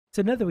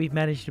So now that we've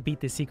managed to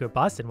beat the secret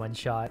boss in one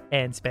shot,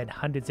 and spent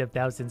hundreds of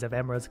thousands of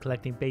emeralds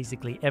collecting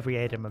basically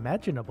every item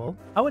imaginable,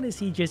 I want to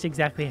see just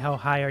exactly how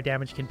high our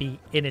damage can be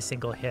in a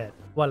single hit.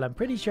 While I'm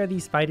pretty sure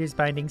these fighters'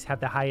 bindings have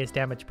the highest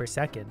damage per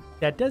second,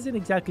 that doesn't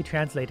exactly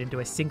translate into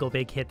a single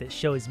big hit that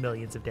shows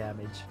millions of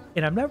damage.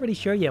 And I'm not really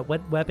sure yet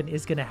what weapon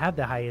is going to have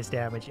the highest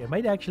damage. It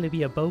might actually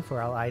be a bow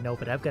for all I know,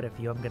 but I've got a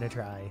few I'm going to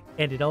try.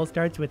 And it all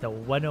starts with a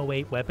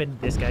 108 weapon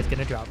this guy's going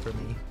to drop for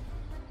me.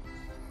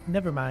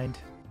 Never mind.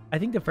 I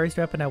think the first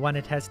weapon I want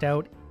to test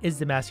out is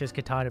the Master's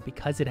Katana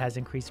because it has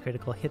increased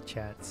critical hit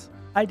chance.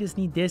 I just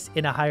need this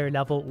in a higher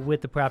level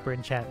with the proper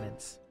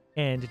enchantments.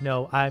 And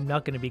no, I'm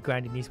not going to be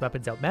grinding these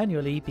weapons out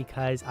manually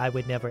because I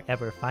would never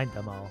ever find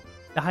them all.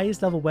 The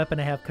highest level weapon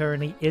I have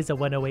currently is a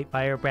 108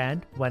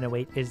 Firebrand.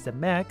 108 is the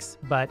max,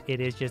 but it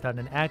is just on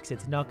an axe.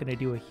 It's not going to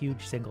do a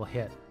huge single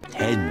hit.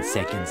 10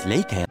 seconds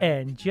later.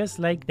 And just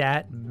like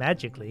that,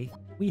 magically,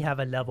 we have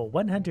a level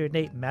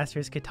 108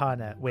 Master's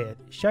Katana with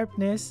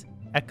sharpness,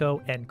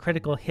 echo, and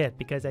critical hit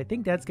because I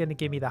think that's going to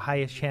give me the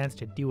highest chance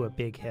to do a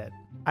big hit.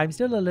 I'm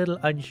still a little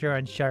unsure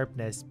on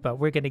sharpness, but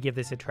we're going to give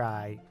this a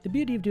try. The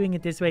beauty of doing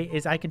it this way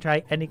is I can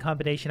try any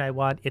combination I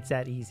want. It's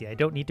that easy. I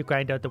don't need to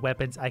grind out the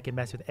weapons. I can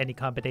mess with any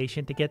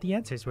combination to get the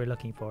answers we're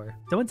looking for.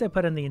 So once I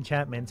put on the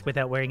enchantments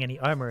without wearing any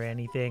armor or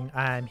anything,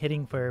 I'm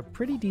hitting for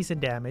pretty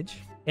decent damage.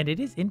 And it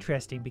is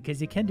interesting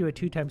because you can do a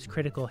 2x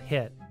critical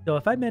hit. So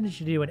if I manage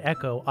to do an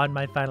echo on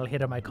my final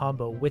hit of my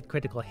combo with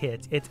critical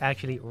hits, it's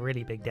actually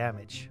really big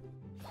damage.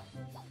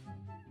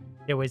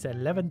 There was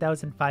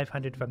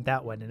 11,500 from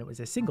that one, and it was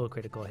a single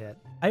critical hit.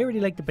 I already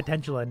like the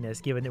potential on this,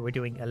 given that we're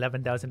doing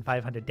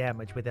 11,500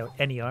 damage without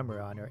any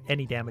armor on or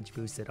any damage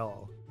boost at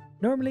all.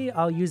 Normally,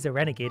 I'll use the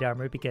Renegade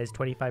armor because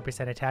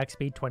 25% attack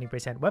speed,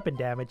 20% weapon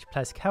damage,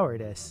 plus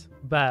cowardice.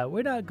 But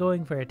we're not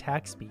going for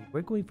attack speed,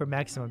 we're going for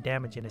maximum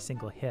damage in a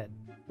single hit.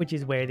 Which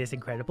is where this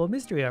incredible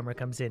mystery armor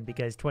comes in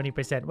because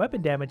 20%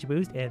 weapon damage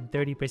boost and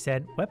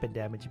 30% weapon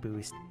damage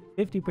boost.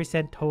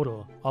 50%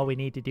 total. All we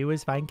need to do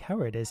is find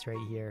cowardice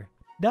right here.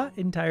 Not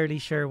entirely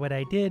sure what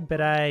I did, but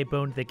I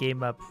boned the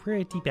game up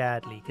pretty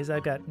badly because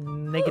I've got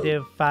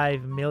negative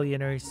 5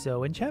 million or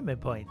so enchantment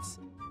points.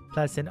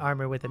 Plus an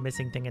armor with a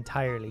missing thing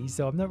entirely,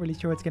 so I'm not really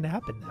sure what's going to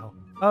happen now.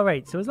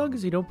 Alright, so as long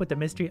as we don't put the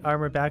mystery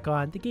armor back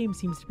on, the game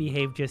seems to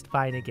behave just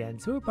fine again,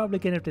 so we're probably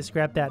going to have to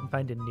scrap that and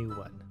find a new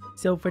one.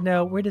 So for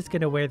now, we're just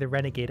going to wear the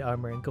Renegade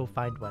armor and go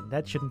find one.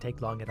 That shouldn't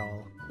take long at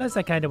all. Plus,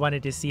 I kind of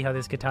wanted to see how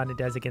this katana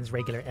does against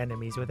regular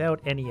enemies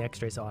without any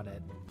extras on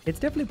it. It's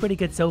definitely pretty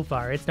good so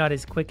far. It's not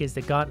as quick as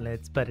the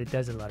gauntlets, but it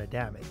does a lot of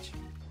damage.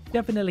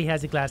 Definitely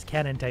has a glass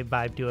cannon type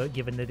vibe to it,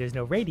 given that there's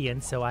no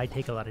radiance, so I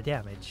take a lot of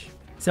damage.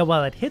 So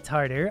while it hits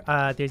harder,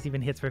 there's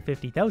even hits for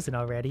 50,000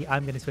 already,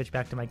 I'm going to switch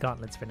back to my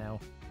gauntlets for now.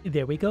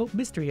 There we go,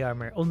 mystery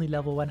armor, only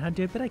level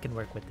 100, but I can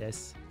work with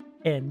this.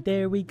 And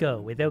there we go,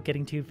 without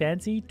getting too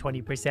fancy,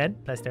 20%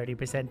 plus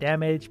 30%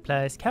 damage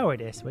plus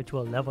cowardice, which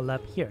will level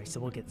up here, so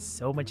we'll get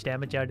so much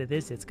damage out of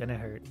this, it's gonna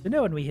hurt. So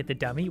now when we hit the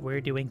dummy,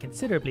 we're doing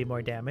considerably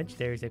more damage.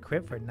 There's a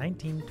crit for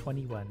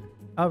 1921.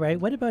 Alright,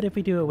 what about if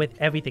we do it with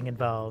everything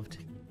involved?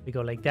 We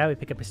go like that, we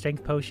pick up a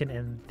strength potion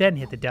and then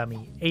hit the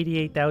dummy.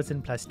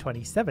 88,000 plus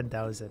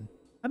 27,000.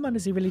 I'm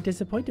honestly really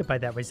disappointed by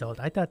that result.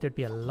 I thought there'd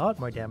be a lot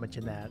more damage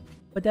in that.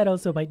 But that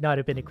also might not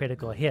have been a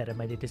critical hit. It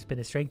might have just been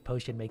a strength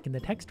potion making the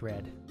text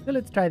red. So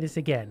let's try this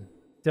again.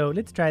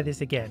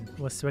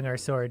 We'll swing our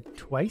sword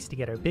twice to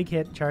get our big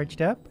hit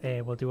charged up.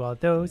 And we'll do all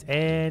those.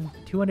 And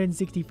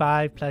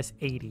 265 plus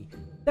 80.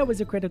 That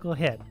was a critical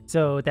hit.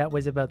 So that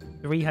was about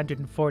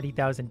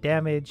 340,000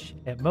 damage.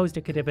 At most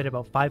it could have been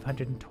about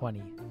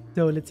 520.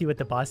 So let's see what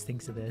the boss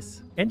thinks of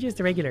this. And just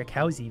the regular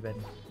cows even.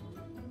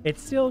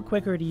 It's still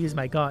quicker to use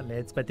my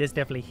gauntlets, but this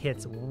definitely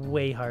hits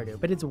way harder,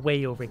 but it's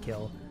way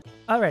overkill.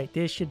 Alright,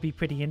 this should be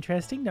pretty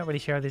interesting. Not really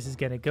sure how this is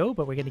going to go,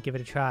 but we're going to give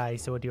it a try.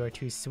 So we'll do our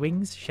 2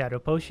 swings, Shadow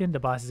Potion, the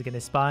boss is going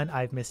to spawn.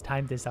 I've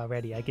mistimed this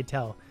already, I could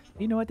tell.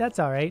 You know what, that's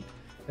alright.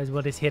 Because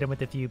we'll just hit him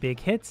with a few big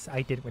hits.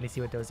 I didn't really see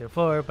what those are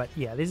for, but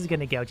yeah, this is going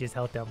to gouge his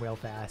health down real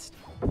fast.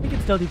 We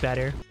can still do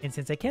better. And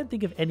since I can't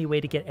think of any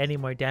way to get any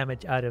more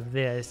damage out of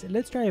this,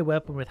 let's try a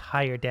weapon with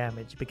higher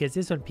damage, because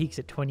this one peaks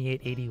at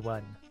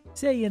 2881.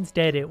 Say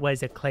instead it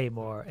was a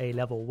Claymore, a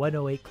level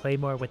 108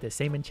 Claymore with the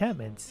same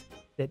enchantments,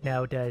 that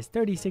now does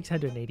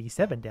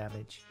 3,687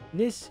 damage.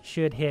 This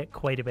should hit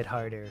quite a bit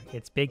harder.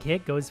 Its big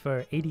hit goes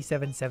for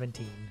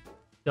 8717.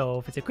 So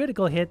if it's a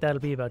critical hit, that'll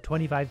be about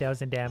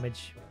 25,000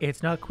 damage.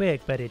 It's not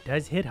quick, but it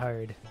does hit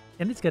hard.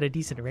 And it's got a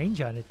decent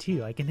range on it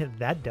too. I can hit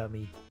that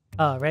dummy.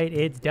 Alright,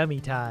 it's dummy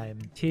time.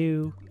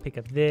 2, pick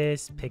up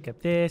this,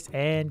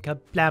 and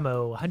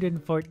kablamo!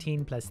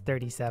 114 plus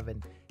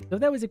 37. So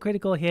if that was a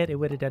critical hit, it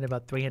would have done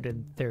about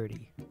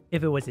 330.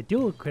 If it was a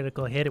dual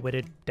critical hit, it would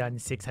have done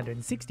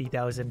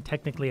 660,000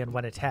 technically on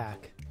one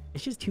attack.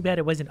 It's just too bad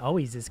it wasn't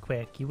always this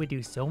quick. You would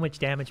do so much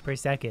damage per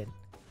second.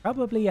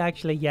 Probably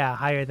actually, yeah,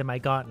 higher than my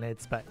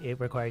gauntlets, but it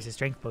requires a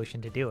strength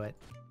potion to do it.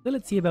 So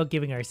let's see about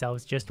giving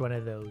ourselves just one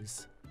of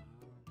those.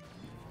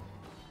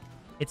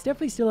 It's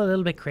definitely still a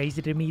little bit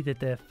crazy to me that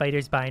the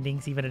fighter's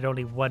bindings, even at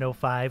only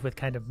 105 with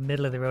kind of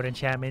middle of the road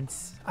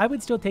enchantments, I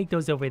would still take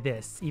those over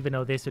this, even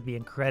though this would be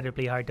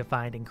incredibly hard to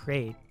find and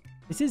create.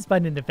 This is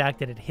fun in the fact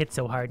that it hits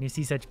so hard and you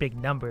see such big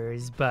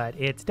numbers, but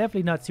it's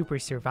definitely not super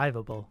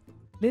survivable.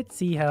 Let's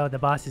see how the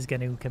boss is going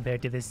to compare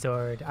to this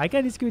sword. I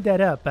kind of screwed that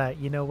up, but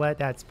you know what?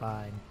 That's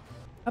fine.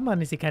 I'm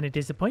honestly kind of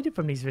disappointed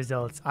from these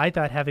results. I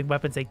thought having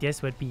weapons like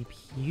this would be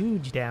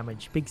huge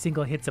damage, big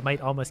single hits that might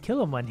almost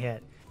kill in one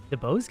hit. The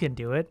bows can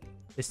do it.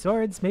 The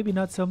swords, maybe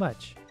not so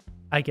much.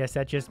 I guess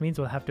that just means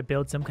we'll have to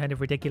build some kind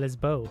of ridiculous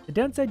bow. The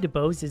downside to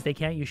bows is they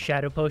can't use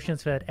shadow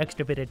potions for that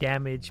extra bit of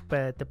damage,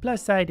 but the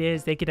plus side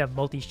is they could have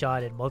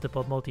multi-shot and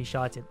multiple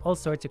multi-shots and all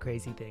sorts of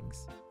crazy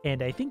things.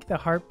 And I think the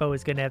heart bow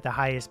is going to have the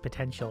highest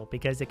potential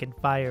because it can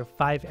fire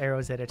 5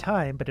 arrows at a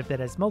time, but if it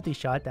has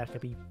multi-shot, that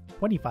could be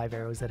 25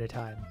 arrows at a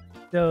time.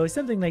 So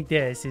something like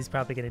this is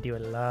probably going to do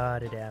a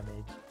lot of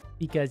damage.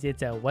 Because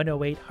it's a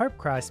 108 harp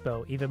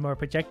crossbow, even more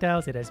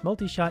projectiles, it has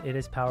multi-shot, it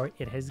has power,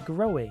 it has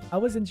growing. I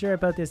wasn't sure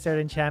about this third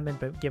enchantment,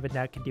 but given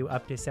that can do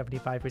up to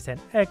 75%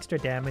 extra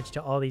damage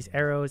to all these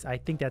arrows, I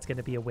think that's going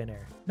to be a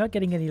winner. Not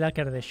getting any luck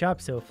out of the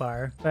shop so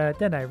far, but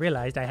then I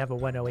realized I have a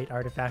 108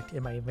 artifact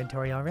in my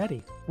inventory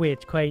already,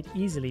 which quite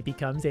easily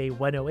becomes a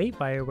 108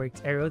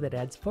 fireworks arrow that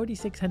adds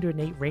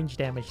 4608 range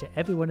damage to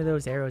every one of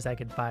those arrows I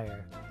can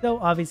fire. So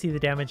obviously the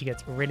damage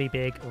gets really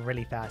big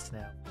really fast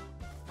now.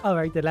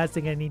 Alright, the last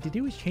thing I need to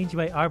do is change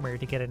my armor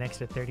to get an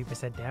extra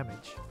 30%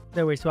 damage.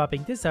 So we're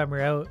swapping this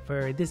armor out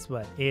for this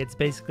one. It's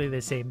basically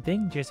the same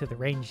thing, just with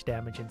range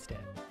damage instead.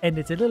 And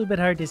it's a little bit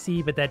hard to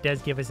see, but that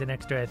does give us an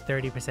extra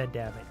 30%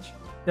 damage.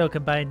 So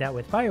combine that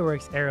with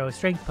Fireworks Arrow,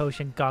 Strength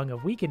Potion, Gong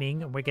of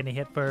Weakening, and we're going to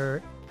hit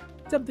for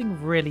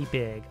something really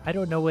big. I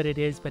don't know what it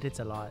is, but it's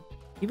a lot.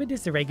 Even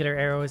just the regular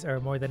arrows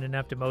are more than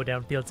enough to mow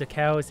down fields of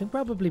cows and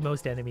probably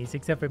most enemies,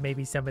 except for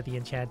maybe some of the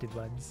enchanted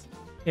ones.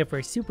 If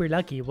we're super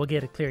lucky, we'll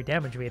get a clear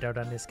damage readout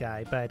on this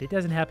guy, but it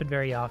doesn't happen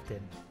very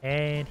often.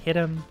 And hit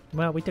him,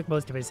 well, we took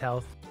most of his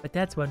health, but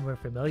that's one we're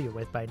familiar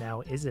with by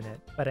now, isn't it?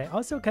 But I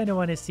also kind of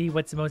want to see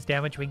what's the most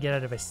damage we can get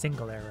out of a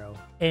single arrow.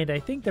 And I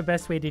think the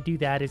best way to do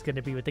that is going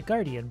to be with the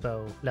Guardian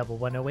Bow. Level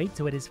 108,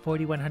 so it is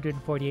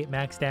 4148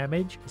 max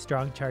damage,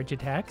 strong charge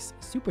attacks,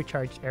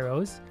 supercharged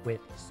arrows, with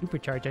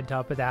supercharge on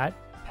top of that,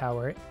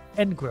 power,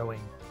 and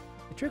growing.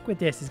 The trick with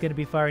this is going to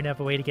be far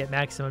enough away to get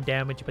maximum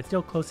damage, but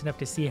still close enough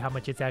to see how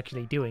much it's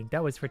actually doing.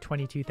 That was for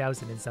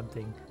 22,000 and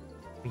something.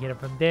 We hit it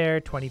from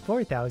there,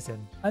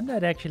 24,000. I'm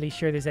not actually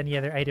sure there's any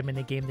other item in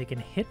the game that can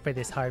hit for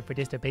this hard for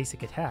just a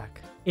basic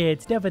attack.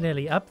 It's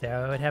definitely up there,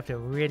 I would have to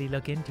really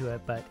look into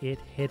it, but it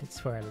hits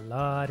for a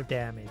lot of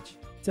damage.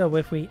 So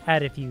if we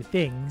add a few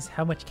things,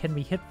 how much can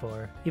we hit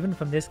for? Even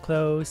from this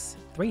close,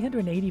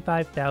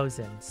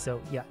 385,000. So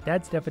yeah,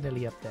 that's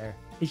definitely up there.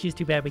 It's just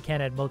too bad we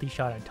can't add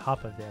multi-shot on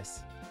top of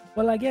this.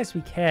 Well, I guess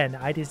we can,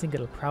 I just think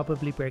it'll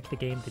probably break the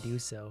game to do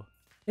so.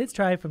 Let's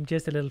try from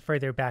just a little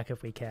further back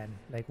if we can.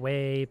 Like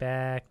way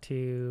back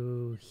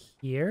to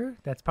here?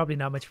 That's probably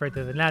not much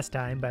further than last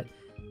time, but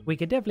we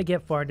could definitely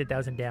get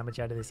 400,000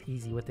 damage out of this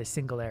easy with a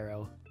single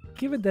arrow.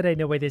 Given that I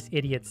know where this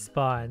idiot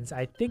spawns,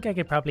 I think I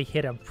could probably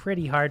hit him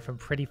pretty hard from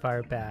pretty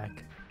far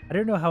back. I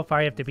don't know how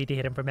far you have to be to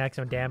hit him for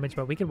maximum damage,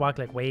 but we could walk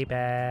like way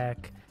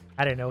back,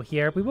 I don't know,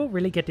 here. We won't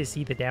really get to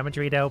see the damage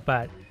readout,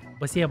 but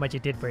we'll see how much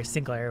it did for a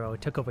single arrow.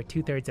 It took over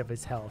 2/3 of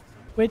his health,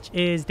 which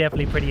is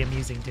definitely pretty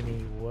amusing to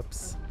me.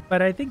 Whoops.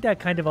 But I think that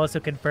kind of also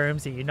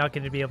confirms that you're not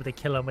going to be able to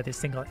kill him with a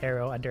single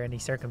arrow under any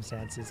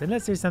circumstances,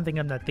 unless there's something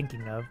I'm not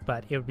thinking of,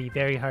 but it would be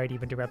very hard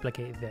even to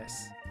replicate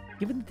this.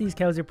 Given that these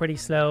cows are pretty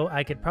slow,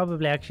 I could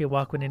probably actually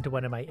walk one into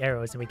one of my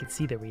arrows and we could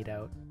see the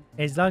readout.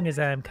 As long as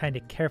I'm kind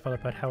of careful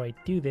about how I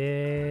do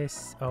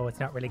this. Oh, it's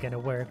not really going to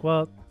work.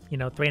 Well, you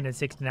know,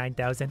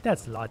 369,000,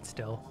 that's a lot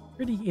still.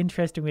 Pretty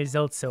interesting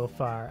results so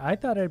far. I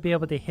thought I'd be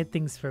able to hit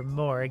things for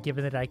more,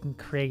 given that I can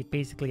create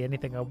basically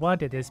anything I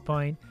want at this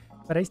point,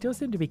 but I still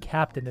seem to be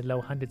capped in the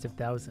low hundreds of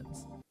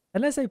thousands.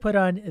 Unless I put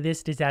on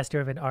this disaster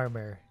of an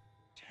armor.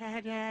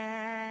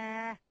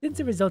 Ta-da! Since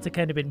the results have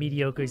kind of been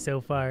mediocre so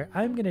far,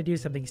 I'm gonna do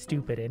something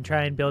stupid and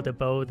try and build a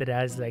bow that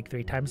has like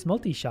 3 times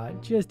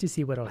multi-shot just to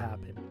see what'll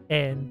happen.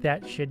 And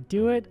that should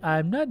do it.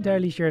 I'm not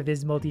entirely sure if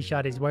this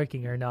multi-shot is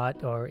working or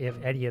not, or if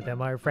any of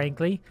them are,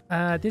 frankly.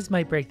 This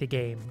might break the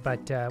game,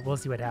 but we'll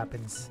see what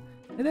happens.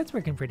 And that's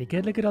working pretty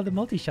good. Look at all the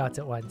multi-shots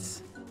at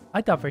once.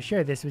 I thought for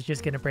sure this was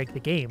just going to break the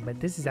game, but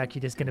this is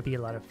actually just going to be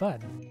a lot of fun.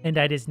 And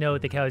I just know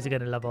the cows are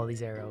going to love all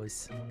these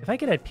arrows. If I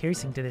could add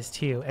piercing to this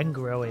too, and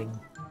growing.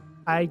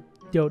 I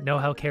don't know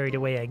how carried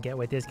away I can get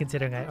with this,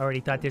 considering I already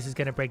thought this was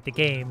going to break the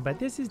game, but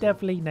this is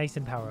definitely nice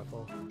and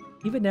powerful.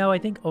 Even now, I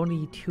think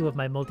only 2 of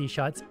my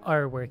multi-shots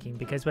are working,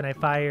 because when I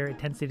fire, it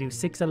tends to do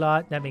 6 a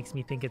lot. That makes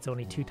me think it's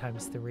only 2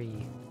 times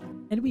 3.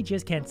 And we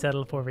just can't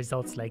settle for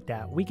results like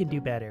that. We can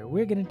do better.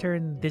 We're going to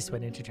turn this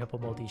one into triple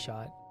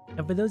multi-shot.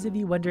 And for those of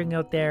you wondering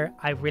out there,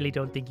 I really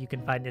don't think you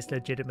can find this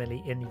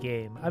legitimately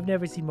in-game. I've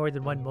never seen more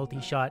than 1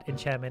 multi-shot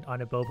enchantment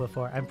on a bow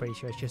before. I'm pretty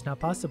sure it's just not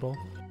possible.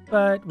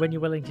 But when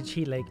you're willing to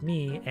cheat like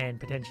me and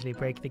potentially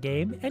break the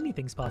game,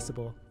 anything's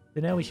possible. So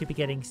now we should be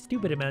getting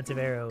stupid amounts of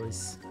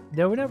arrows.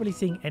 Though we're not really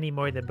seeing any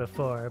more than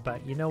before,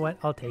 but you know what?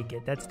 I'll take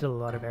it. That's still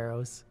a lot of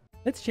arrows.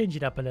 Let's change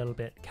it up a little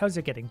bit. Cows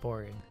are getting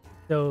boring.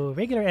 So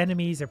regular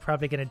enemies are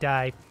probably going to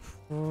die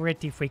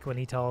pretty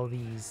frequently to all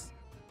these.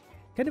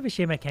 Kind of a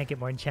shame I can't get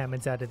more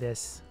enchantments out of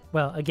this.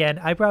 Well, again,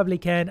 I probably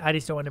can. I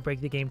just don't want to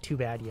break the game too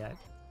bad yet.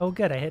 Oh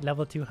good, I hit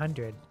level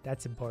 200.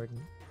 That's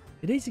important.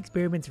 Today's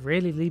experiments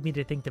really lead me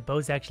to think the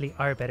bows actually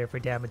are better for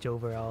damage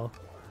overall.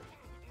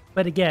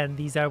 But again,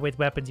 these are with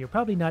weapons you're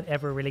probably not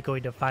ever really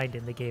going to find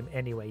in the game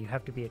anyway. You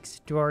have to be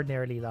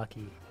extraordinarily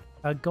lucky.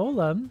 A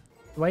golem?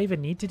 Do I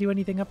even need to do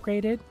anything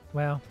upgraded?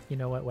 Well, you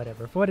know what,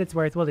 whatever. For what it's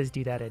worth, we'll just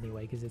do that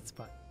anyway because it's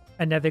fun.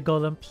 Another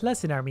golem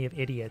plus an army of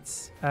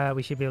idiots.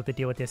 We should be able to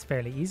deal with this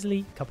fairly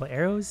easily. A couple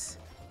arrows,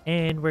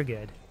 and we're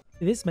good.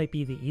 This might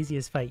be the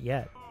easiest fight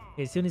yet.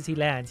 As soon as he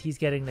lands, he's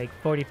getting like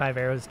 45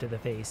 arrows to the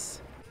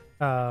face.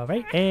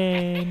 Alright,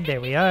 and there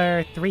we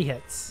are. 3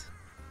 hits.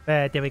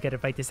 But then we gotta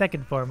fight the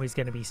second form who's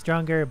gonna be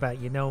stronger, but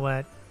you know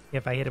what?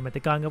 If I hit him with the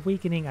Gong of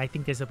Weakening, I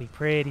think this will be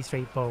pretty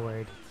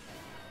straightforward.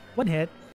 1 hit.